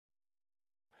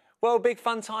Well, big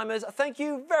fun timers, thank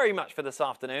you very much for this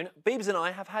afternoon. Beebs and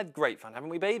I have had great fun, haven't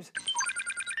we, Beebs?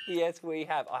 Yes, we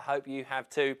have. I hope you have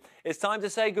too. It's time to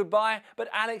say goodbye, but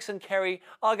Alex and Kerry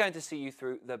are going to see you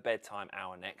through the bedtime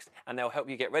hour next, and they'll help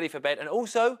you get ready for bed, and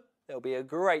also there'll be a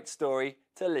great story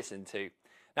to listen to.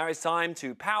 Now it's time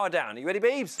to power down. Are you ready,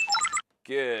 Beebs?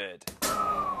 Good.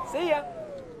 See ya.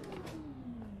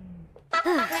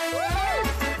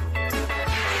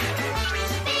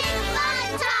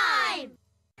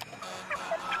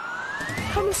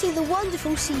 Come and see the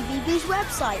wonderful CBeebies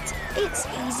website. It's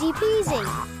easy peasy.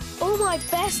 All my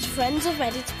best friends are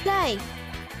ready to play.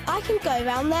 I can go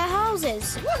around their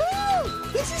houses.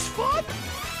 Woohoo! This is fun!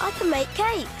 I can make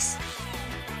cakes.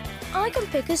 I can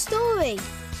pick a story.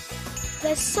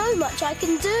 There's so much I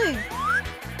can do.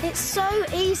 It's so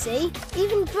easy,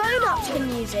 even grown-ups can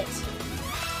use it.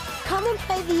 Come and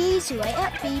play the easy way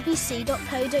at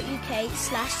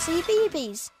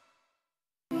bbc.co.uk/CBeebies.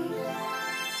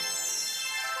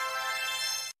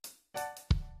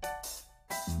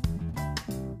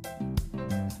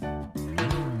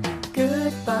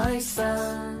 Goodbye,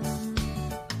 sun.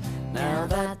 Now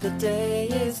that the day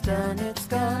is done, it's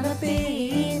gonna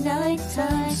be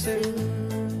nighttime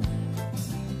soon.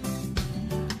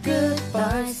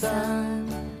 Goodbye, sun.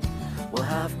 We'll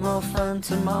have more fun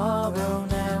tomorrow.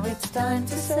 Now it's time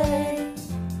to say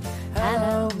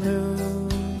hello,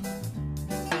 moon.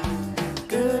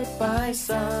 Goodbye,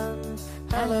 sun.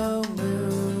 Hello,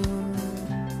 moon.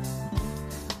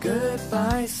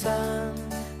 Goodbye, sun.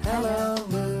 Hello,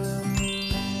 moon.